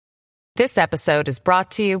This episode is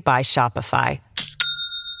brought to you by Shopify.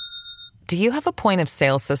 Do you have a point of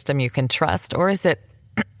sale system you can trust, or is it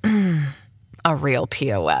a real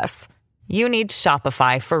POS? You need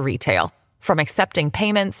Shopify for retail. From accepting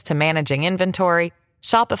payments to managing inventory,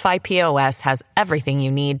 Shopify POS has everything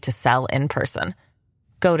you need to sell in person.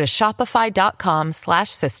 Go to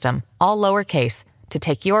shopify.com/system, all lowercase, to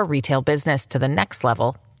take your retail business to the next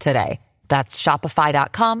level today. That's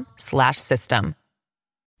shopify.com/system.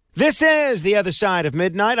 This is The Other Side of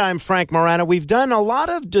Midnight. I'm Frank Morano. We've done a lot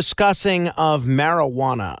of discussing of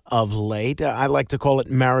marijuana of late. I like to call it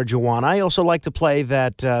marijuana. I also like to play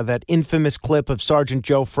that infamous clip of Sergeant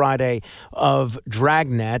Joe Friday of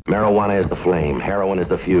Dragnet. Marijuana is the flame, heroin is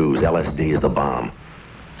the fuse, LSD is the bomb.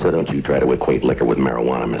 So don't you try to equate liquor with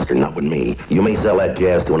marijuana, mister. Not with me. You may sell that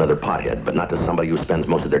gas to another pothead, but not to somebody who spends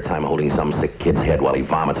most of their time holding some sick kid's head while he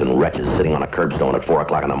vomits and retches sitting on a curbstone at 4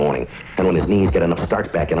 o'clock in the morning. And when his knees get enough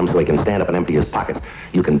starch back in him so he can stand up and empty his pockets,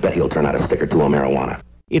 you can bet he'll turn out a stick or two of marijuana.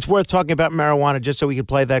 It's worth talking about marijuana just so we can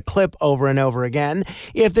play that clip over and over again.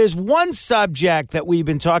 If there's one subject that we've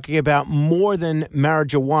been talking about more than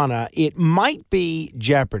marijuana, it might be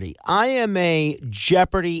Jeopardy. I am a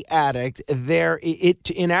Jeopardy addict.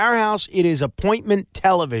 In our house, it is appointment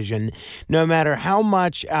television. No matter how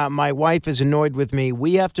much my wife is annoyed with me,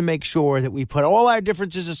 we have to make sure that we put all our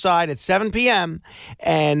differences aside at 7 p.m.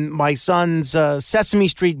 and my son's Sesame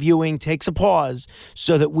Street viewing takes a pause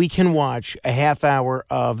so that we can watch a half hour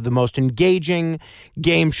of the most engaging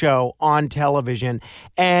game show on television.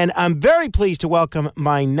 And I'm very pleased to welcome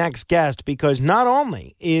my next guest because not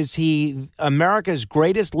only is he America's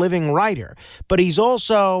greatest living writer, but he's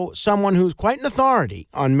also someone who's quite an authority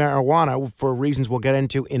on marijuana for reasons we'll get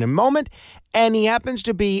into in a moment. And he happens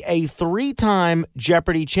to be a 3-time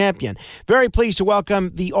Jeopardy champion. Very pleased to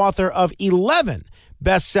welcome the author of 11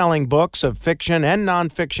 best-selling books of fiction and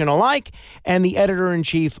nonfiction alike, and the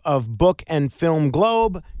editor-in-chief of Book and Film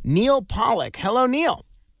Globe, Neal Pollack. Hello, Neal.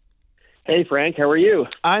 Hey, Frank. How are you?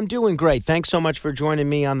 I'm doing great. Thanks so much for joining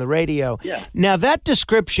me on the radio. Yeah. Now, that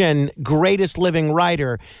description, greatest living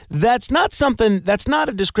writer, that's not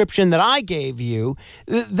a description that I gave you.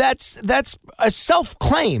 That's a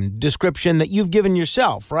self-claimed description that you've given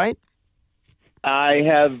yourself, right? I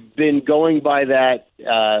have been going by that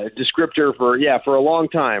descriptor for a long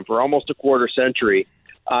time, for almost a quarter century.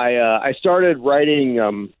 I started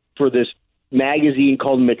writing for this magazine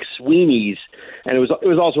called McSweeney's, and it was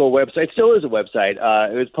also a website. Still is a website.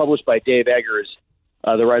 It was published by Dave Eggers,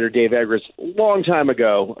 the writer Dave Eggers, a long time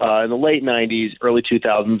ago in the late '90s, early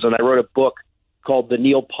 2000s, and I wrote a book called The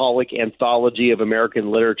Neal Pollack Anthology of American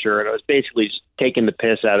Literature, and I was basically just taking the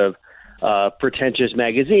piss out of pretentious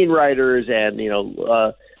magazine writers and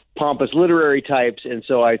pompous literary types, and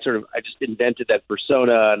so I just invented that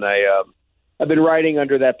persona, and I've been writing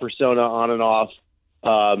under that persona on and off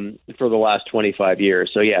for the last 25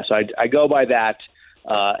 years. So yes, I go by that,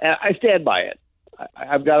 and I stand by it.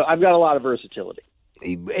 I've got a lot of versatility.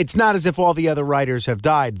 It's not as if all the other writers have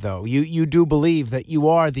died, though. You do believe that you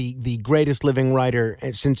are the greatest living writer,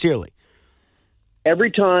 sincerely.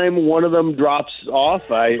 Every time one of them drops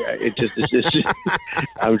off, I'm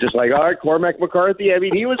just like, all right, Cormac McCarthy. I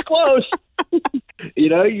mean, he was close.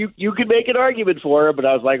 You could make an argument for him, but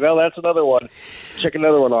I was like, well, that's another one. Check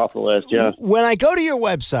another one off the list. Yeah. When I go to your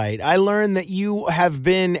website, I learn that you have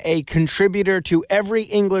been a contributor to every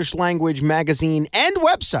English language magazine and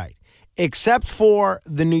website except for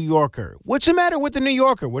The New Yorker. What's the matter with The New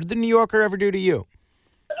Yorker? What did The New Yorker ever do to you?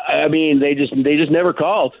 I mean, they just never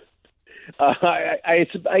called. I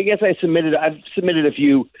guess I've submitted a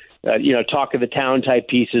few, talk of the town type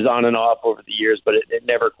pieces on and off over the years, but it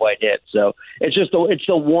never quite hit. So it's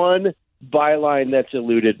the one byline that's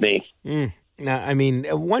eluded me. Now, I mean,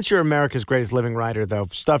 once you're America's greatest living writer, though,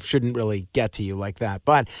 stuff shouldn't really get to you like that.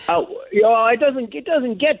 But it doesn't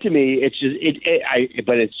get to me. It's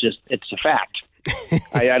just it's a fact.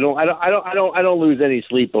 I don't lose any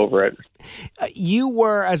sleep over it. You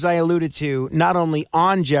were, as I alluded to, not only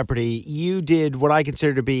on Jeopardy, you did what I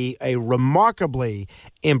consider to be a remarkably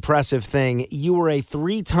impressive thing. You were a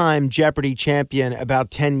 3-time Jeopardy champion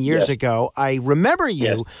about 10 years ago. I remember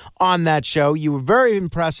you on that show. You were very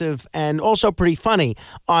impressive and also pretty funny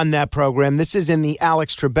on that program. This is in the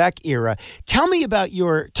Alex Trebek era. Tell me about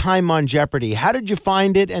your time on Jeopardy. How did you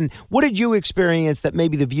find it, and what did you experience that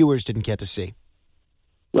maybe the viewers didn't get to see?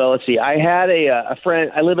 Well, let's see. I had a friend.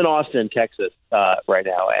 I live in Austin, Texas, right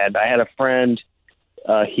now, and I had a friend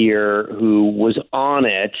here who was on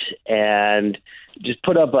it and just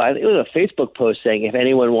put up it was a Facebook post saying if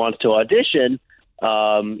anyone wants to audition,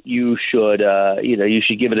 you should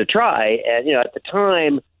give it a try. And at the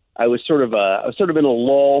time, I was sort of in a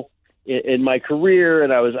lull in my career,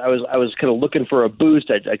 and I was kind of looking for a boost.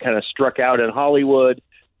 I kind of struck out in Hollywood,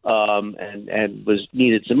 and was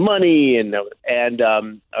needed some money, and I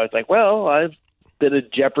was like, well, I've been a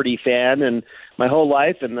Jeopardy fan and my whole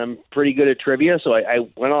life, and I'm pretty good at trivia. So I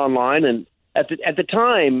went online, and at the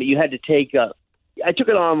time you had to take I took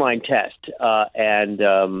an online test, and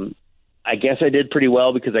I guess I did pretty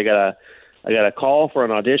well because I got a call for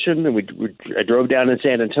an audition, and I drove down to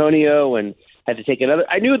San Antonio and had to take another.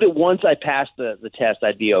 I knew that once I passed the test,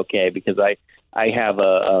 I'd be okay because I have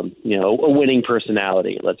a winning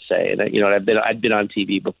personality, let's say, and I'd been on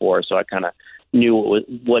TV before, so I kind of knew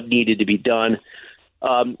what needed to be done.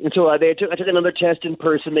 And so I took another test in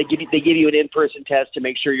person. They give you an in-person test to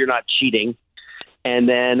make sure you're not cheating, and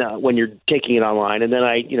then when you're taking it online, and then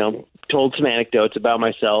I told some anecdotes about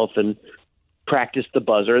myself and practiced the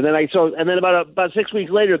buzzer, and then about 6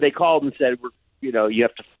 weeks later they called and said, you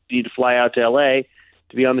need to fly out to LA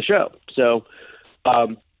to be on the show. So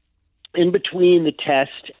in between the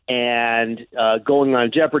test and going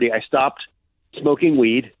on Jeopardy, I stopped smoking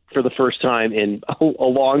weed for the first time in a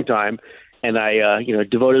long time. And I,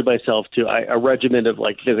 devoted myself to a regimen of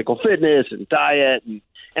like physical fitness and diet. And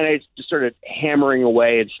I just started hammering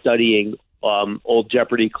away and studying old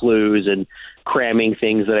Jeopardy clues and cramming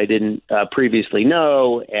things that I didn't previously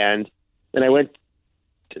know. And then I went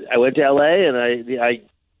to LA, and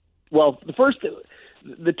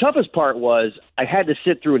the toughest part was I had to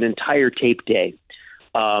sit through an entire tape day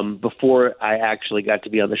before I actually got to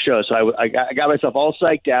be on the show. So I got myself all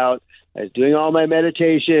psyched out. I was doing all my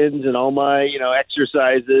meditations and all my,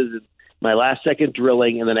 exercises and my last second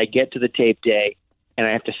drilling. And then I get to the tape day and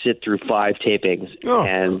I have to sit through 5 tapings. Oh.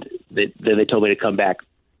 And then they told me to come back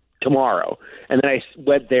tomorrow. And then I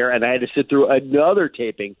went there and I had to sit through another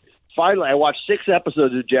taping. Finally, I watched 6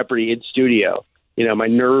 episodes of Jeopardy in studio. My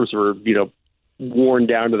nerves were, worn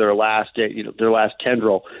down to their last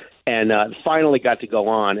tendril, and finally got to go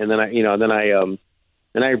on. And then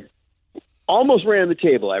I almost ran the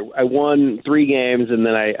table. I won 3 games, and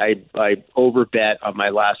then I overbet on my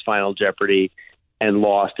last Final Jeopardy and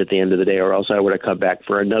lost at the end of the day, or else I would have come back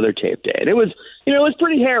for another tape day. And it was, it was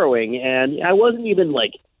pretty harrowing. And I wasn't even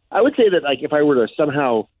I would say that if I were to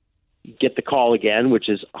somehow get the call again, which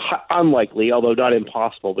is unlikely, although not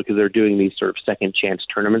impossible, because they're doing these sort of second chance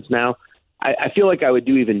tournaments now, I feel like I would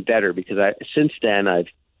do even better because since then I've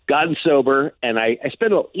gotten sober, and I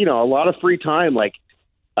spend a lot of free time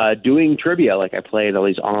doing trivia. Like I play in all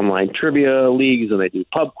these online trivia leagues, and I do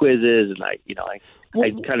pub quizzes, and I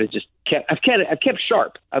kind of just I've kept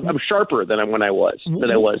sharp. I'm sharper than I was 10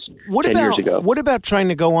 years ago. What about trying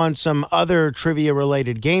to go on some other trivia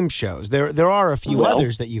related game shows? There are a few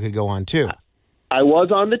others that you could go on too. I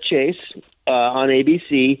was on The Chase on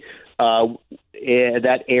ABC.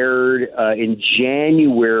 That aired in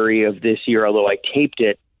January of this year, although I taped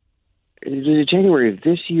it. Was it January of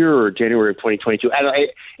this year or January of 2022?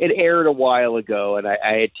 It aired a while ago, and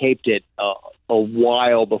I had taped it a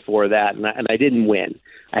while before that, and I didn't win.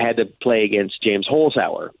 I had to play against James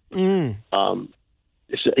Holzhauer,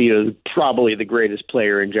 probably the greatest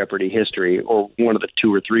player in Jeopardy history, or one of the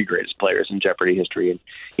 2 or 3 greatest players in Jeopardy history. And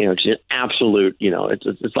just an absolute,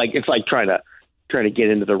 it's like trying to get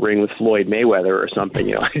into the ring with Floyd Mayweather or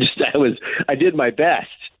something. I did my best.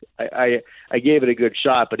 I gave it a good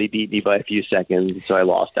shot, but he beat me by a few seconds, so I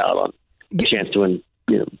lost out on a chance to win,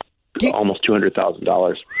 almost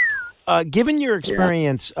 $200,000. Given your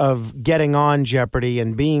experience of getting on Jeopardy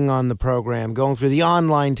and being on the program, going through the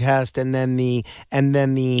online test and then the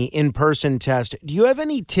in-person test, do you have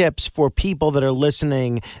any tips for people that are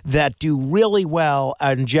listening that do really well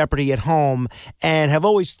on Jeopardy at home and have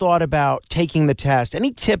always thought about taking the test?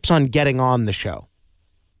 Any tips on getting on the show?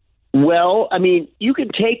 Well, you can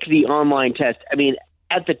take the online test.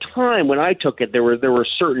 At the time when I took it, there were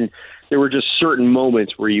just certain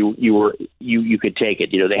moments where you could take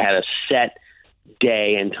it. They had a set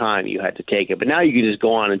day and time you had to take it, but now you can just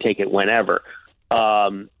go on and take it whenever.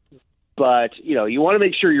 But you want to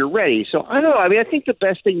make sure you're ready. So I don't know. I think the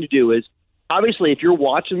best thing to do is, obviously, if you're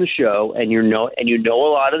watching the show and you know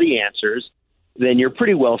a lot of the answers, then you're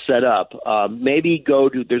pretty well set up. Maybe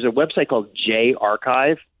there's a website called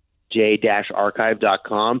J-Archive.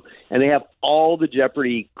 j-archive.com, and they have all the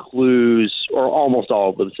Jeopardy clues, or almost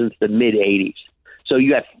all of them, since the mid-'80s. So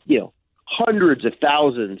you have, hundreds of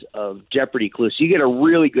thousands of Jeopardy clues. So you get a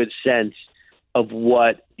really good sense of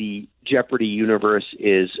what the Jeopardy universe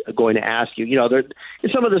is going to ask you.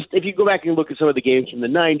 Some of this, if you go back and look at some of the games from the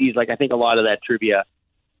 90s, I think a lot of that trivia,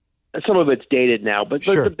 some of it's dated now, but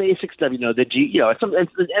sure. The basic stuff,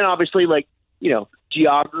 and obviously,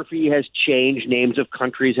 geography has changed, names of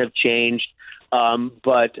countries have changed. That's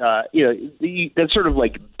sort of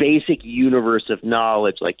like basic universe of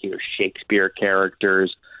knowledge, like, Shakespeare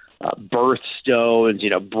characters,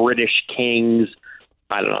 birthstones, British kings.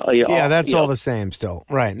 I don't know. That's all the same still.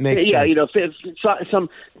 Right. Makes sense. Some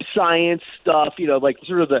science stuff, like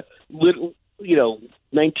sort of the little,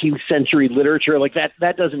 19th century literature, like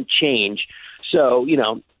that doesn't change. So,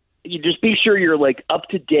 you just be sure you're like up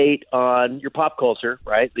to date on your pop culture,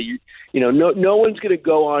 right? That no one's going to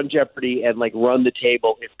go on Jeopardy and like run the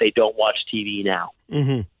table if they don't watch TV now.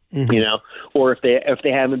 Mm-hmm. Mm-hmm. Or if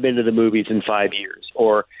they haven't been to the movies in 5 years,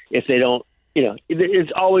 or if they don't,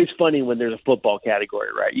 it's always funny when there's a football category,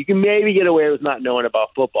 right? You can maybe get away with not knowing about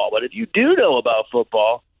football, but if you do know about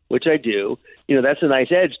football, which I do, that's a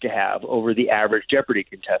nice edge to have over the average Jeopardy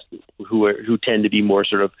contestant who tend to be more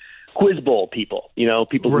sort of quiz bowl people,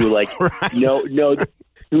 people who like right. know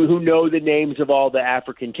who know the names of all the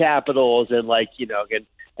African capitals and like,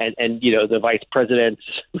 and the vice presidents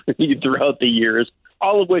throughout the years,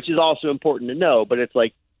 all of which is also important to know. But it's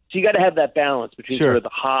like, so you got to have that balance between Sure. sort of the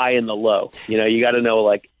high and the low. You got to know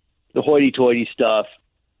like the hoity-toity stuff,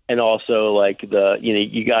 and also like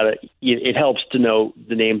it helps to know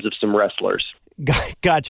the names of some wrestlers.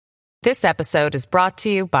 Gotcha. This episode is brought to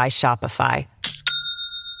you by Shopify.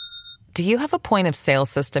 Do you have a point of sale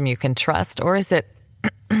system you can trust, or is it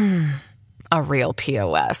a real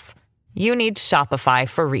POS? You need Shopify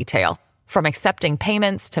for retail. From accepting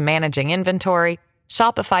payments to managing inventory,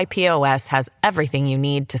 Shopify POS has everything you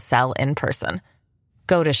need to sell in person.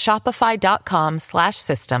 Go to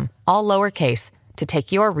shopify.com/system, all lowercase, to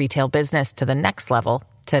take your retail business to the next level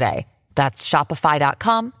today. That's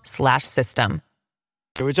shopify.com/system.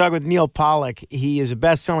 We're talking with Neal Pollack. He is a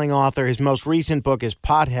best-selling author. His most recent book is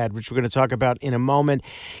Pothead, which we're going to talk about in a moment.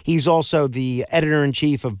 He's also the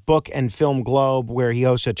editor-in-chief of Book and Film Globe, where he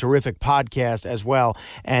hosts a terrific podcast as well,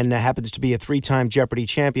 and happens to be a three-time Jeopardy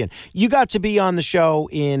champion. You got to be on the show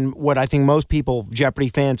in what I think most people, Jeopardy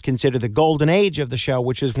fans, consider the golden age of the show,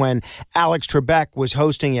 which is when Alex Trebek was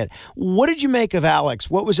hosting it. What did you make of Alex?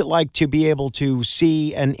 What was it like to be able to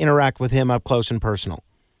see and interact with him up close and personal?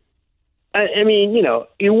 I mean,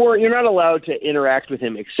 you're not allowed to interact with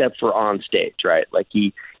him except for on stage, right? Like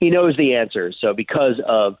he knows the answers. So because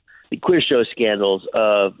of the quiz show scandals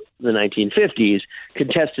of the 1950s,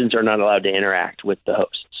 contestants are not allowed to interact with the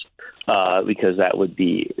hosts because that would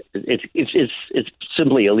be it's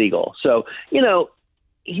simply illegal. So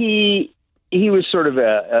he was sort of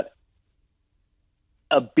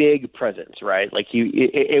a big presence, right? Like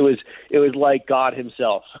it was like God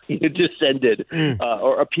himself descended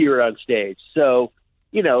or appeared on stage. So,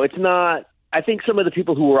 it's not, I think some of the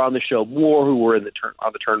people who were on the show more, who were on the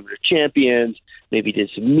Tournament of Champions, maybe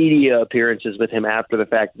did some media appearances with him after the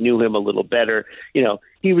fact, knew him a little better.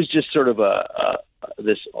 He was just sort of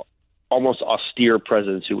this almost austere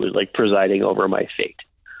presence who was like presiding over my fate.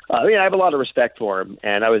 I have a lot of respect for him,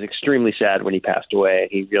 and I was extremely sad when he passed away.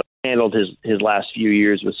 He really handled his last few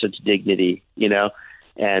years with such dignity, and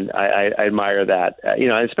I admire that,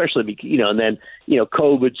 especially because, and then,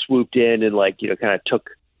 COVID swooped in and kind of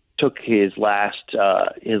took his last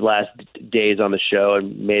days on the show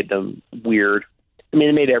and made them weird. I mean,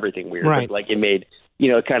 it made everything weird, right? But it made,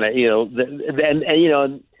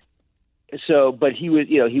 so, but he was,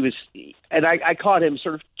 and I caught him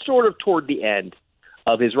sort of toward the end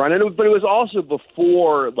of his run, but it was also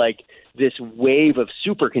before this wave of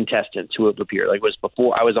super contestants who have appeared. I was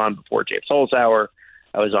on before James Holzhauer,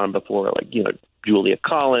 I was on before Julia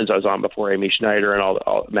Collins, I was on before Amy Schneider and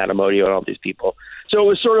all Matt Amodio and all these people. So it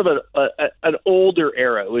was sort of an older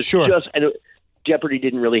era. It was sure. Jeopardy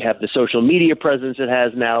didn't really have the social media presence it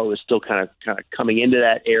has now. It was still kind of coming into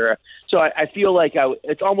that era. So I feel like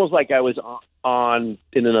it's almost like I was on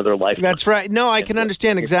in another life. That's right. No, I can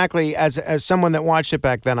understand exactly, as someone that watched it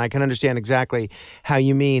back then, I can understand exactly how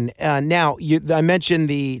you mean. Now, I mentioned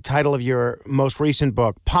the title of your most recent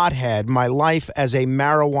book, Pothead, My Life as a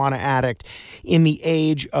Marijuana Addict in the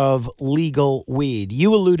Age of Legal Weed.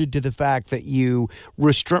 You alluded to the fact that you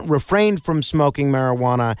refrained from smoking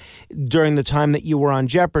marijuana during the time that you were on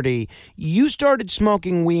Jeopardy. You started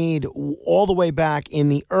smoking weed all the way back in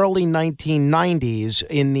the early 1990s.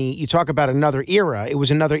 You talk about another era. It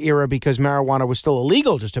was another era because marijuana was still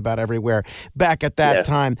illegal just about everywhere back at that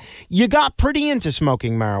time. You got pretty into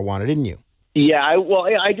smoking marijuana, didn't you? Yeah,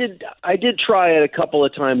 I did try it a couple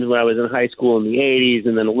of times when I was in high school in the 80s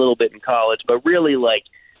and then a little bit in college. But really,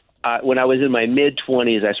 when I was in my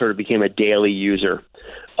mid-20s, I sort of became a daily user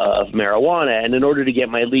of marijuana. And in order to get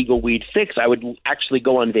my legal weed fix, I would actually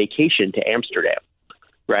go on vacation to Amsterdam,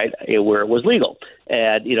 right, where it was legal.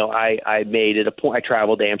 And, I made it a point. I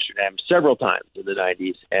traveled to Amsterdam several times in the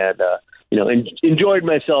 90s and enjoyed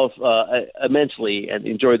myself immensely and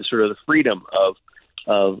enjoyed the sort of the freedom of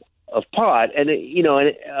pot and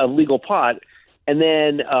of legal pot, and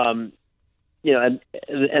then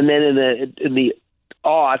and then in the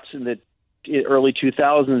aughts, in the early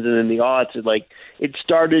 2000s and in the aughts, it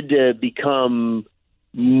started to become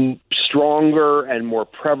stronger and more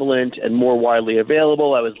prevalent and more widely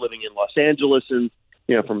available. I was living in Los Angeles and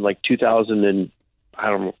from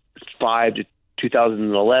 2005 to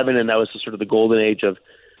 2011, and that was sort of the golden age of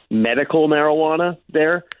medical marijuana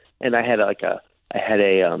there. And I had a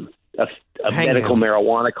medical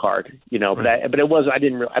marijuana card, but I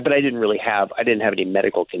didn't have any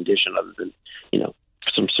medical condition other than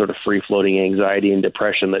some sort of free floating anxiety and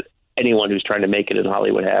depression that anyone who's trying to make it in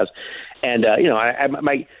Hollywood has. And I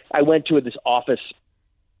went to this office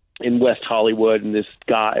in West Hollywood, and this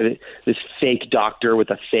fake doctor with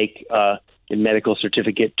a fake medical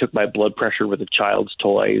certificate took my blood pressure with a child's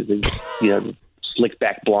toy. Slick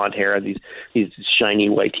back blonde hair and these shiny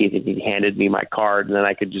white teeth, and he handed me my card, and then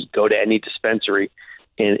I could just go to any dispensary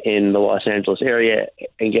in the Los Angeles area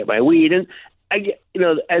and get my weed. And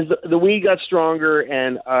as the weed got stronger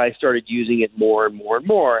and I started using it more and more and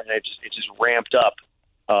more, and it just ramped up.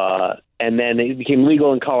 And then it became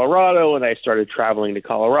legal in Colorado, and I started traveling to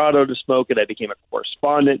Colorado to smoke it. I became a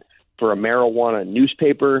correspondent for a marijuana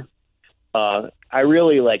newspaper. I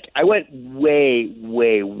went way,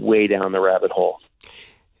 way, way down the rabbit hole.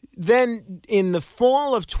 Then in the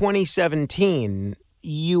fall of 2017,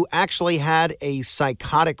 you actually had a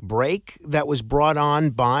psychotic break that was brought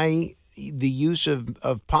on by the use of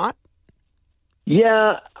pot?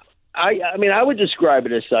 Yeah. I would describe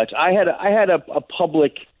it as such. I had a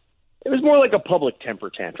public, it was more like a public temper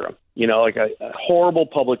tantrum, like a horrible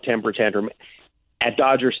public temper tantrum at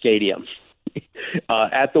Dodger Stadium.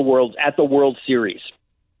 At the World Series.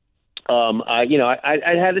 I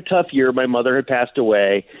had a tough year. My mother had passed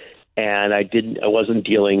away, and I wasn't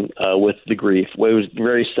dealing with the grief. It was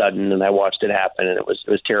very sudden, and I watched it happen, and it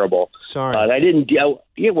was terrible. Sorry. I didn't deal.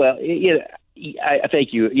 Yeah, well, I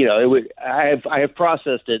thank you. I have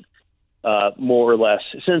processed it more or less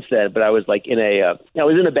since then. But I was I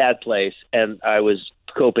was in a bad place, and I was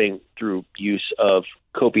coping through use of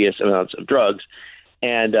copious amounts of drugs.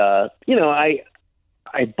 And,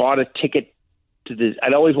 I bought a ticket to this.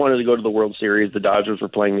 I'd always wanted to go to the World Series. The Dodgers were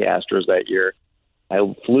playing the Astros that year. I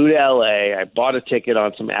flew to L.A. I bought a ticket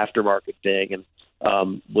on some aftermarket thing and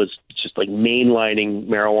was just mainlining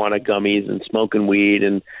marijuana gummies and smoking weed.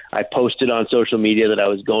 And I posted on social media that I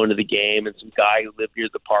was going to the game, and some guy who lived near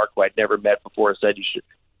the park who I'd never met before said, "You should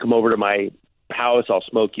come over to my house. I'll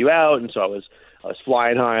smoke you out." And so I was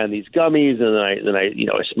flying high on these gummies, and then I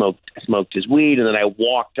smoked his weed, and then I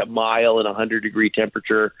walked a mile in 100-degree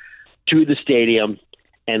temperature to the stadium,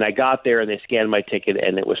 and I got there, and they scanned my ticket,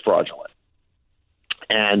 and it was fraudulent,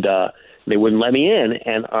 and they wouldn't let me in.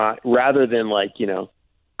 And rather than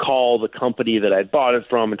call the company that I'd bought it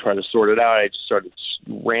from and try to sort it out, I just started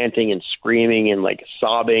ranting and screaming and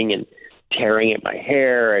sobbing and tearing at my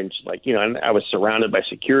hair, and and I was surrounded by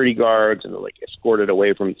security guards and escorted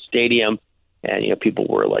away from the stadium. And people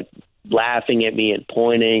were laughing at me and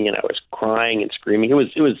pointing, and I was crying and screaming. It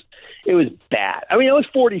was bad. I was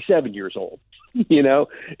 47 years old.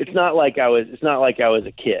 It's not like I was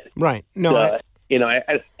a kid. Right. No. I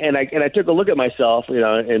took a look at myself, in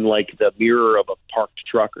the mirror of a parked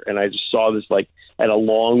truck, and I just saw this I had a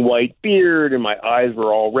long white beard, and my eyes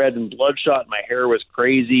were all red and bloodshot. And my hair was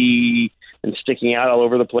crazy and sticking out all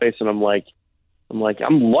over the place, and I'm lucky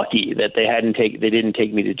that they didn't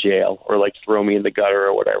take me to jail or throw me in the gutter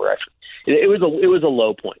or whatever. It was a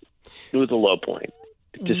low point. It was a low point,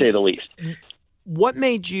 to say the least. What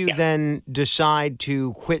made you then decide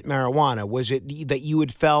to quit marijuana? Was it that you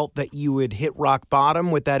had felt that you had hit rock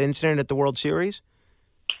bottom with that incident at the World Series?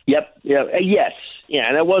 Yep. Yeah. Yes. Yeah.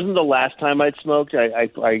 And it wasn't the last time I'd smoked. I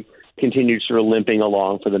continued sort of limping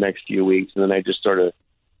along for the next few weeks, and then I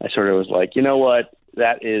was like, you know what?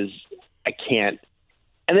 I can't.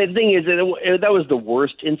 And the thing is that was the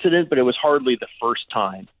worst incident, but it was hardly the first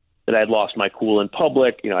time that I'd lost my cool in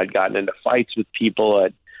public. I'd gotten into fights with people.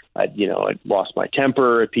 I'd lost my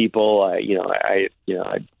temper at people. I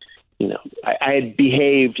had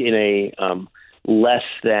behaved in a less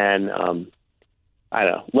than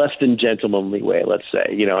gentlemanly way, let's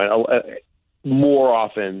say, more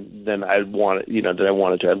often than I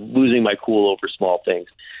wanted to, losing my cool over small things.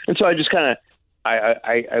 And so I just kind of,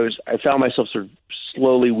 I found myself sort of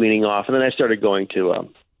slowly weaning off, and then I started going to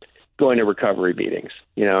recovery meetings,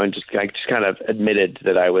 and I just kind of admitted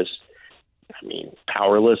that I was,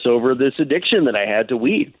 powerless over this addiction that I had to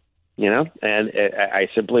weed, and I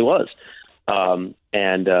simply was.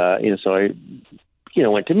 So I,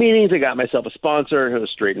 went to meetings. I got myself a sponsor who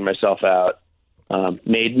straightened myself out.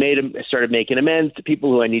 Started making amends to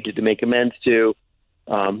people who I needed to make amends to.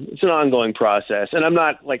 It's an ongoing process, and I'm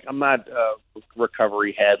not a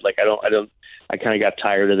recovery head. I kind of got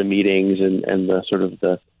tired of the meetings and the sort of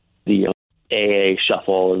the AA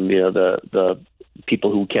shuffle and the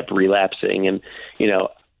people who kept relapsing, and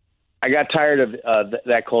I got tired of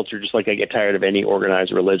that culture, just like I get tired of any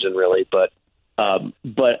organized religion, really. But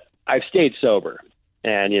I've stayed sober.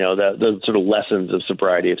 And, the sort of lessons of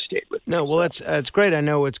sobriety have stayed with me. No, well, that's great. I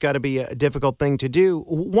know it's got to be a difficult thing to do.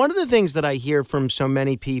 One of the things that I hear from so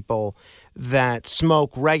many people that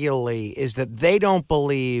smoke regularly is that they don't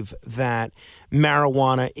believe that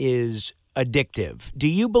marijuana is addictive. Do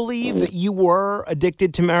you believe that you were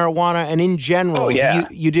addicted to marijuana? And in general,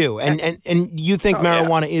 you do? And you think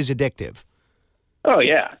marijuana is addictive? Oh,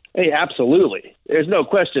 yeah. Hey, absolutely. There's no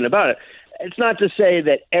question about it. It's not to say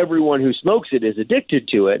that everyone who smokes it is addicted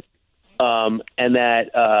to it, and that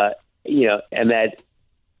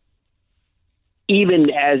even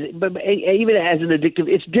as an addictive,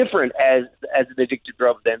 it's different as an addictive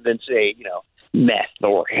drug than say meth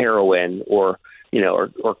or heroin or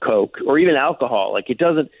coke or even alcohol. Like, it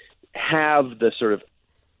doesn't have the sort of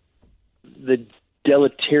the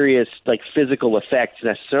deleterious physical effects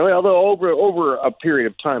necessarily. Although over a period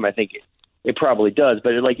of time, I think it probably does,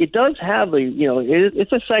 but it does have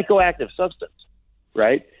it's a psychoactive substance,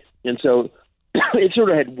 right? And so it sort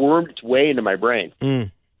of had wormed its way into my brain,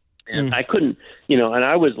 and I couldn't, and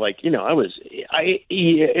I was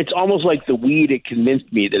it's almost like the weed. It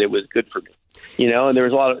convinced me that it was good for me, and there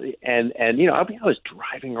was a lot of, and I was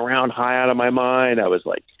driving around high out of my mind.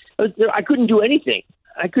 I couldn't do anything.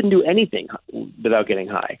 I couldn't do anything without getting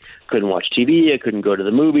high. Couldn't watch TV. I couldn't go to the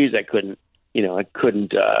movies. I couldn't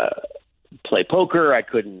play poker. I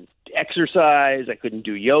couldn't exercise. I couldn't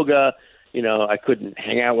do yoga. I couldn't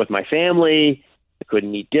hang out with my family. I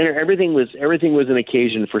couldn't eat dinner. Everything was an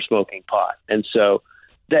occasion for smoking pot. And so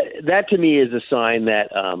that to me is a sign that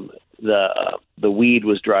the weed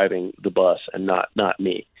was driving the bus and not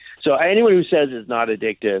me. So anyone who says it's not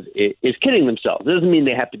addictive is kidding themselves. It doesn't mean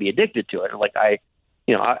they have to be addicted to it. Like I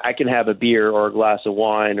can have a beer or a glass of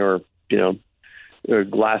wine or a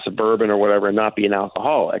glass of bourbon or whatever and not be an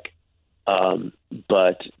alcoholic.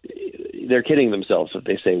 But they're kidding themselves if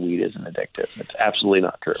they say weed isn't addictive. It's absolutely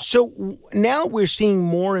not true. So now we're seeing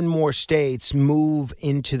more and more states move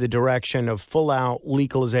into the direction of full-out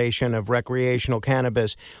legalization of recreational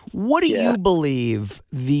cannabis. What do you believe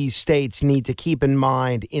these states need to keep in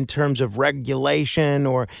mind in terms of regulation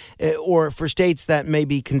or for states that may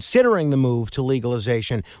be considering the move to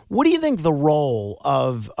legalization? What do you think the role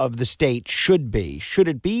of the state should be? Should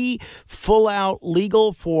it be full-out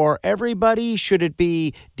legal for everybody? Should it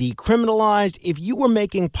be decriminalized? If you were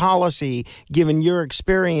making policy, given your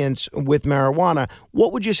experience with marijuana,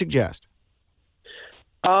 what would you suggest?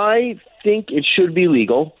 I think it should be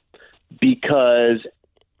legal because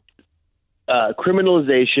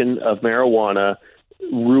criminalization of marijuana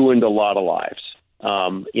ruined a lot of lives.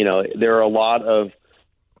 There are a lot of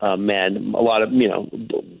men,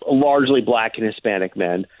 largely black and Hispanic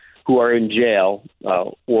men who are in jail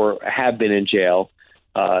or have been in jail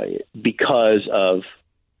because of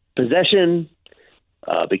possession,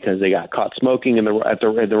 because they got caught smoking in the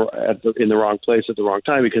wrong place at the wrong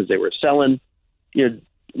time, because they were selling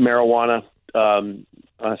marijuana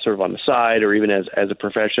sort of on the side or even as a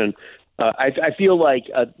profession. I feel like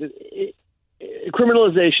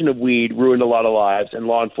criminalization of weed ruined a lot of lives, and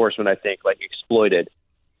law enforcement, I think, exploited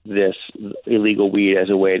this illegal weed as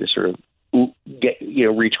a way to sort of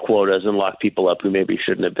reach quotas and lock people up who maybe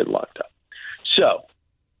shouldn't have been locked up. So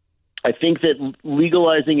I think that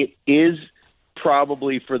legalizing it is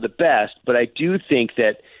probably for the best, but I do think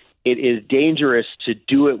that it is dangerous to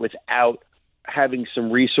do it without having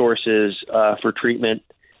some resources for treatment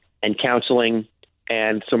and counseling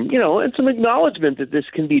and some acknowledgement that this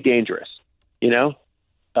can be dangerous.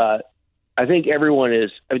 I think everyone is.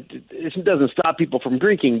 It doesn't stop people from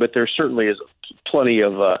drinking, but there certainly is plenty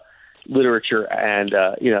of literature and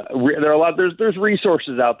there are there's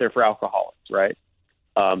resources out there for alcoholics, right?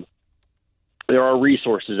 There are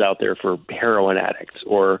resources out there for heroin addicts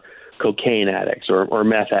or cocaine addicts or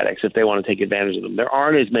meth addicts if they want to take advantage of them. There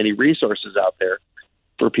aren't as many resources out there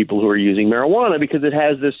for people who are using marijuana because it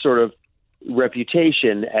has this sort of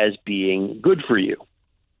reputation as being good for you,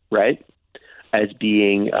 right? As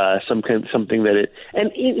being something that it, and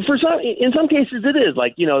in some cases it is.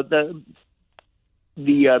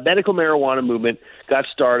 The medical marijuana movement got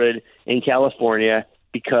started in California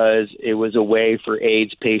because it was a way for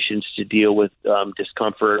AIDS patients to deal with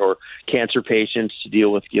discomfort, or cancer patients to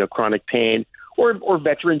deal with chronic pain, or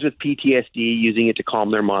veterans with PTSD using it to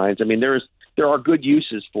calm their minds. I mean, there are good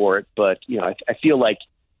uses for it, but I feel like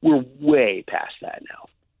we're way past that now,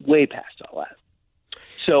 way past all that.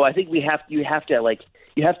 So I think you have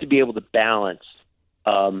to be able to balance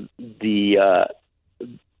that,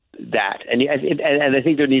 and I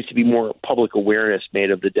think there needs to be more public awareness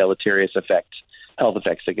made of the deleterious health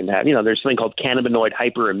effects that can have. There's something called cannabinoid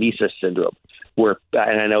hyperemesis syndrome, where,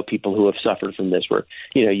 and I know people who have suffered from this, where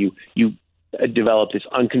you develop this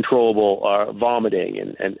uncontrollable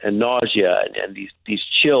vomiting and nausea and these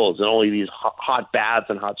chills, and only these hot baths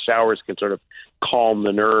and hot showers can sort of calm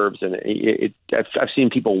the nerves, and I've seen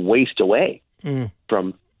people waste away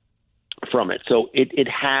from it. So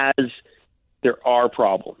there are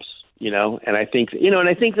problems, and I think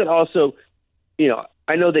that also,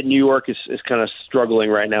 I know that New York is kind of struggling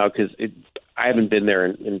right now because I haven't been there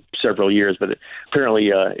in several years, but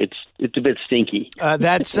apparently it's a bit stinky.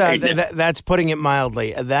 That's putting it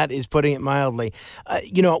mildly. That is putting it mildly.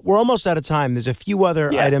 We're almost out of time. There's a few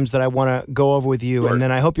other items that I want to go over with you, and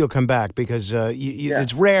then I hope you'll come back, because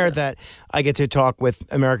it's rare that I get to talk with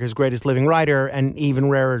America's greatest living writer, and even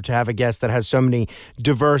rarer to have a guest that has so many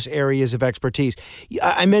diverse areas of expertise.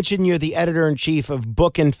 I mentioned you're the editor-in-chief of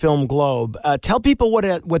Book and Film Globe. Tell people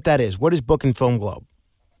what that is. What is Book and Film Globe?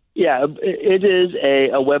 Yeah, it is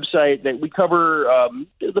a website that we cover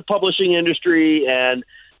the publishing industry and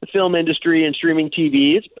the film industry and streaming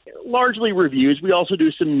TV. It's largely reviews. We also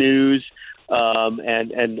do some news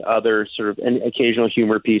and other sort of and occasional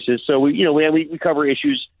humor pieces. So we cover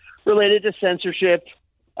issues related to censorship,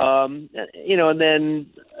 and then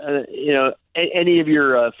any of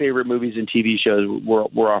your favorite movies and TV shows.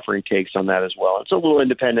 We're offering takes on that as well. It's a little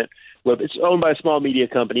independent web. It's owned by a small media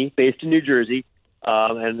company based in New Jersey.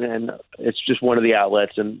 And it's just one of the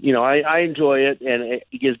outlets, and I enjoy it, and it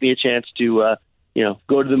gives me a chance to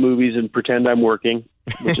go to the movies and pretend I'm working,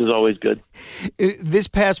 which is always good. This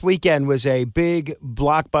past weekend was a big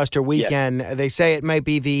blockbuster weekend. Yes. They say it might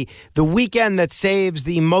be the weekend that saves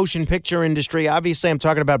the motion picture industry. Obviously, I'm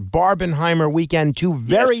talking about Barbenheimer weekend, two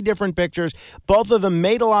very different pictures. Both of them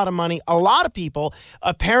made a lot of money. A lot of people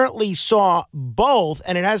apparently saw both,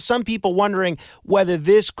 and it has some people wondering whether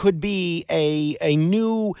this could be a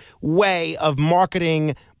new way of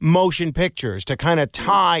marketing motion pictures, to kind of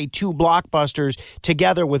tie two blockbusters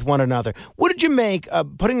together with one another. What did you make,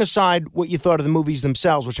 putting aside what you thought of the movies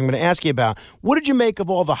themselves, which I'm going to ask you about, what did you make of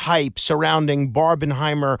all the hype surrounding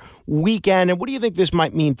Barbenheimer weekend, and what do you think this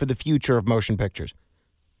might mean for the future of motion pictures?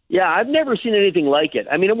 Yeah, I've never seen anything like it.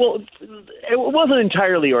 I mean, it wasn't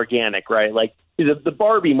entirely organic, right? Like the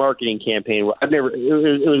Barbie marketing campaign, it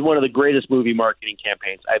was one of the greatest movie marketing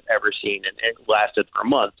campaigns I've ever seen, and it lasted for a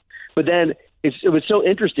month. But then it was so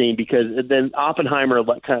interesting because then Oppenheimer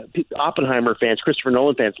fans, Christopher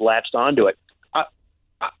Nolan fans, latched onto it.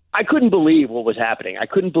 I couldn't believe what was happening. I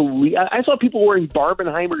saw people wearing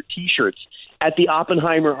Barbenheimer T-shirts at the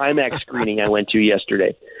Oppenheimer IMAX screening I went to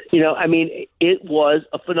yesterday. It was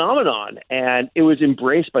a phenomenon, and it was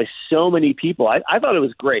embraced by so many people. I thought it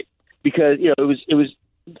was great because it was.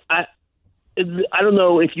 I don't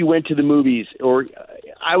know if you went to the movies, or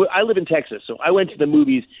I live in Texas, so I went to the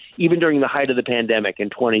movies even during the height of the pandemic in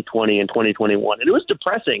 2020 and 2021, and it was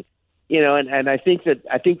depressing, and I think that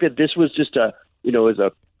this was just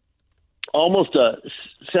almost a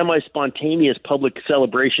semi-spontaneous public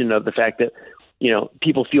celebration of the fact that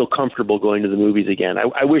people feel comfortable going to the movies again.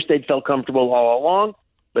 I wish they'd felt comfortable all along,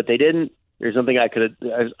 but they didn't. There's something I could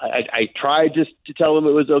have. I tried just to tell them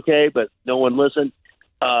it was okay, but no one listened.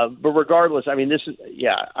 But regardless, I mean, this is,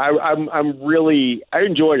 I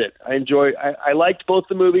enjoyed it. I liked both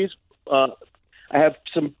the movies. I have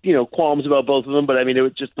some, qualms about both of them, but I mean, it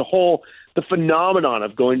was just the phenomenon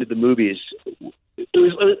of going to the movies. It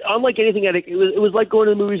was unlike anything. It was like going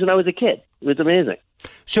to the movies when I was a kid. It was amazing.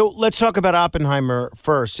 So let's talk about Oppenheimer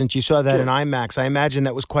first, since you saw that in IMAX. I imagine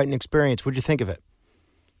that was quite an experience. What did you think of it?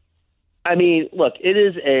 I mean, look, it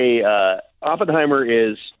is Oppenheimer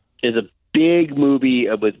is a big movie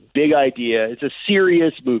with big idea. It's a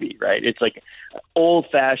serious movie, right? It's like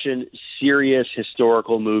old-fashioned, serious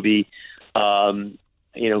historical movie,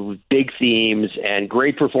 with big themes and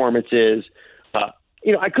great performances.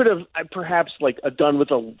 I could have perhaps done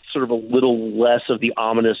with a sort of a little less of the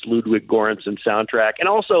ominous Ludwig Göransson soundtrack, and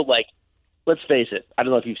also let's face it, I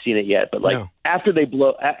don't know if you've seen it yet, but after they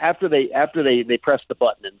press the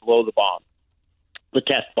button and blow the bomb. The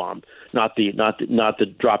test bomb, not the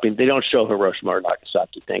dropping. They don't show Hiroshima or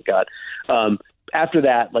Nagasaki, thank God. after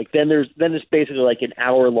that, like then it's basically like an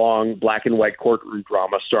hour-long black and white courtroom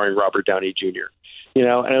drama starring Robert Downey Jr. And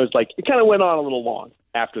it was like it kind of went on a little long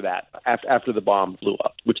after that, after the bomb blew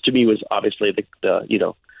up, which to me was obviously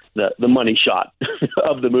the money shot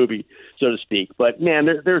of the movie, so to speak. But man,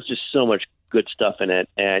 there's just so much good stuff in it,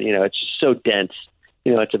 and it's just so dense.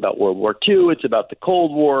 It's about World War II. It's about the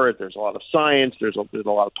Cold War. There's a lot of science. There's a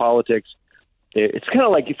lot of politics. It's kind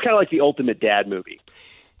of like the ultimate dad movie.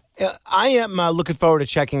 I am looking forward to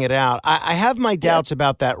checking it out. I have my doubts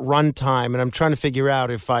about that runtime, and I'm trying to figure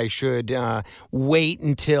out if I should wait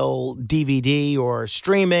until DVD or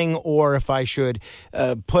streaming, or if I should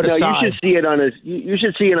put aside. You should see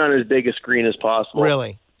it on as big a screen as possible.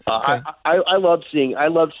 Really? Okay. I love seeing.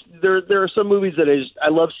 There are some movies that I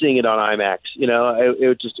love seeing it on IMAX.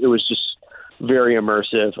 It was just very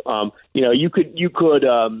immersive. You could.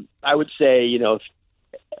 I would say,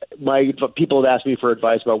 people have asked me for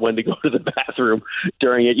advice about when to go to the bathroom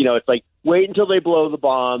during it. It's like wait until they blow the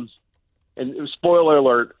bombs, and spoiler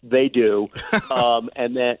alert, they do,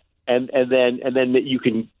 and then you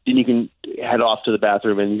can head off to the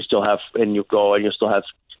bathroom, and you'll still have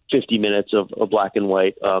 50 minutes of black and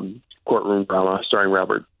white courtroom drama starring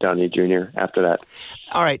Robert Downey Jr. after that.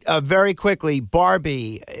 All right, very quickly,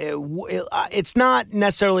 Barbie. It's not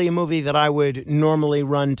necessarily a movie that I would normally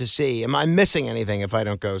run to see. Am I missing anything if I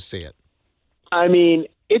don't go see it? I mean,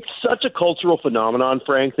 it's such a cultural phenomenon,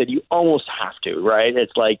 Frank, that you almost have to, right?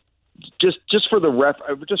 It's like just for the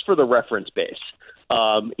reference base.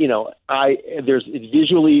 There's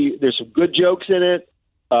some good jokes in it.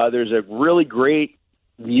 There's a really great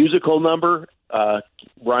musical number.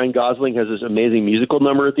 Ryan Gosling has this amazing musical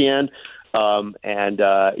number at the end.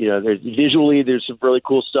 There's some really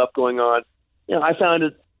cool stuff going on. I found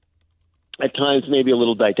it at times maybe a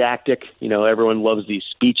little didactic. Everyone loves these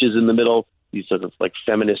speeches in the middle, these sort of like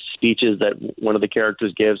feminist speeches that one of the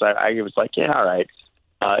characters gives. I was like, yeah, all right.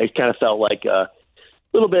 It kind of felt like a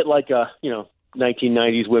little bit like a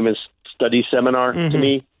 1990s women's studies seminar to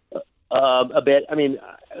me, a bit. I mean,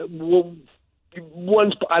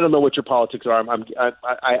 I don't know what your politics are.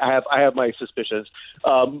 I have my suspicions,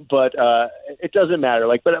 but it doesn't matter.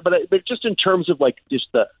 But just in terms of like just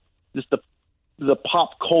the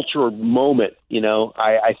pop culture moment,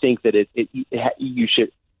 I think that you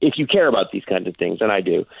should, if you care about these kinds of things, and I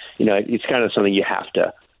do, it's kind of something you have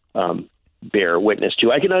to bear witness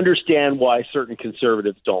to. I can understand why certain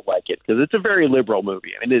conservatives don't like it, because it's a very liberal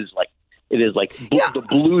movie. I mean, it is like the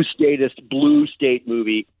blue state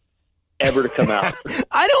movie ever to come out.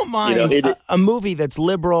 I don't mind a movie that's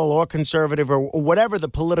liberal or conservative or whatever the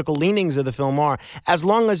political leanings of the film are, as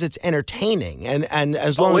long as it's entertaining and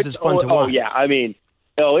as long as it's fun to watch. Oh yeah, I mean,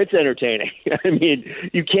 it's entertaining. I mean,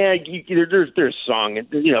 you can't. There's song.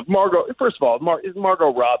 Margot. First of all,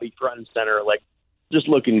 Margot Robbie front and center, like just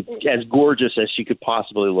looking as gorgeous as she could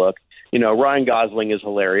possibly look. Ryan Gosling is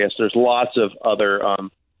hilarious. There's lots of other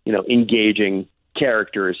engaging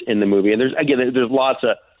characters in the movie, and there's lots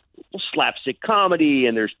of slapstick comedy,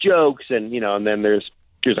 and there's jokes, and and then there's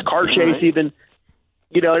a car chase even.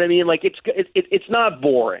 You know what I mean? Like it's not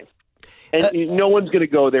boring, and no one's going to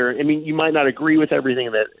go there. I mean, you might not agree with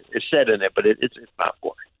everything that is said in it, but it's not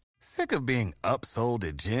boring. Sick of being upsold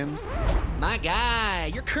at gyms? My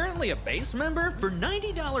guy, you're currently a base member? For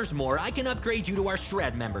 $90 more, I can upgrade you to our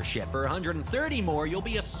Shred membership. For $130 more, you'll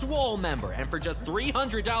be a Swole member. And for just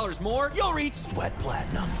 $300 more, you'll reach Sweat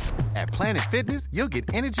Platinum. At Planet Fitness, you'll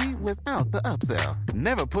get energy without the upsell.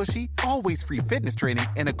 Never pushy, always free fitness training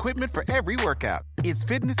and equipment for every workout. It's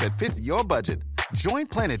fitness that fits your budget. Join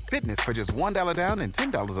Planet Fitness for just $1 down and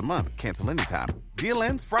 $10 a month. Cancel anytime. Deal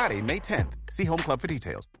ends Friday, May 10th. See Home Club for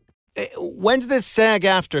details. When's this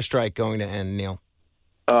SAG-AFTRA strike going to end, Neal?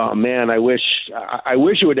 Oh man, I wish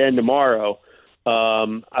it would end tomorrow.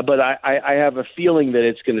 But I have a feeling that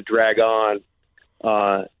it's going to drag on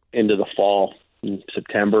into the fall, in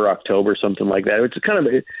September, October, something like that. Which kind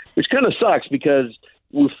of sucks, because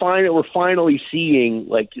we're finally seeing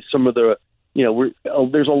like some of the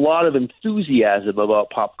there's a lot of enthusiasm about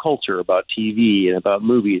pop culture, about TV, and about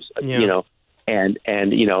movies. Yeah. And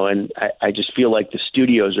I just feel like the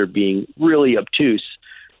studios are being really obtuse,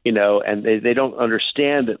 and they don't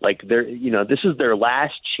understand that, like, this is their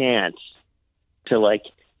last chance to, like,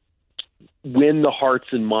 win the hearts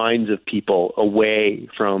and minds of people away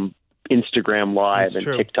from Instagram Live and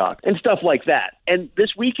TikTok and stuff like that. And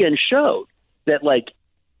this weekend showed that, like,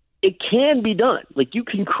 it can be done. Like, you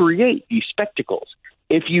can create these spectacles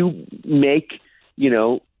if you make,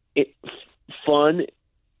 it fun,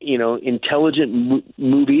 intelligent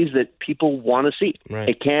movies that people want to see. Right.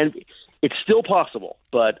 It's still possible,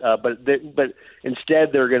 but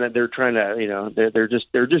instead they're trying to, they're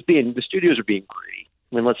just being, the studios are being greedy.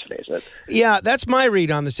 I mean, let's face it. Yeah, that's my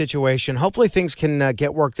read on the situation. Hopefully things can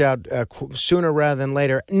get worked out sooner rather than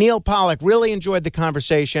later. Neal Pollack, really enjoyed the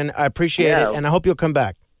conversation. I appreciate it, and I hope you'll come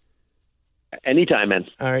back. Anytime, man.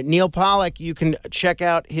 All right, Neal Pollack, you can check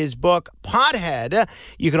out his book, Pothead.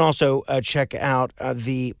 You can also check out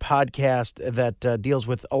the podcast that deals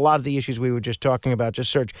with a lot of the issues we were just talking about.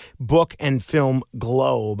 Just search Book and Film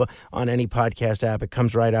Globe on any podcast app. It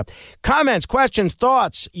comes right up. Comments, questions,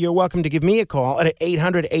 thoughts, you're welcome to give me a call at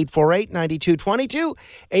 800-848-9222,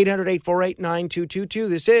 800-848-9222.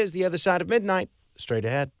 This is The Other Side of Midnight. Straight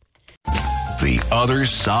ahead. The Other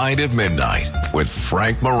Side of Midnight with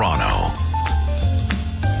Frank Morano.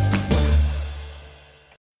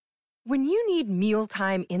 When you need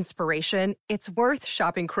mealtime inspiration, it's worth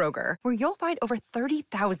shopping Kroger, where you'll find over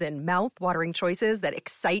 30,000 mouth-watering choices that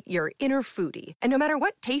excite your inner foodie. And no matter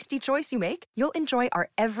what tasty choice you make, you'll enjoy our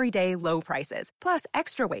everyday low prices, plus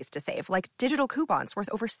extra ways to save, like digital coupons worth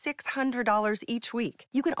over $600 each week.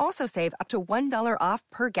 You can also save up to $1 off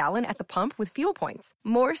per gallon at the pump with fuel points.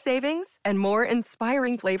 More savings and more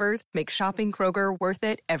inspiring flavors make shopping Kroger worth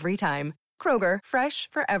it every time. Kroger, fresh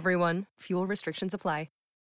for everyone. Fuel restrictions apply.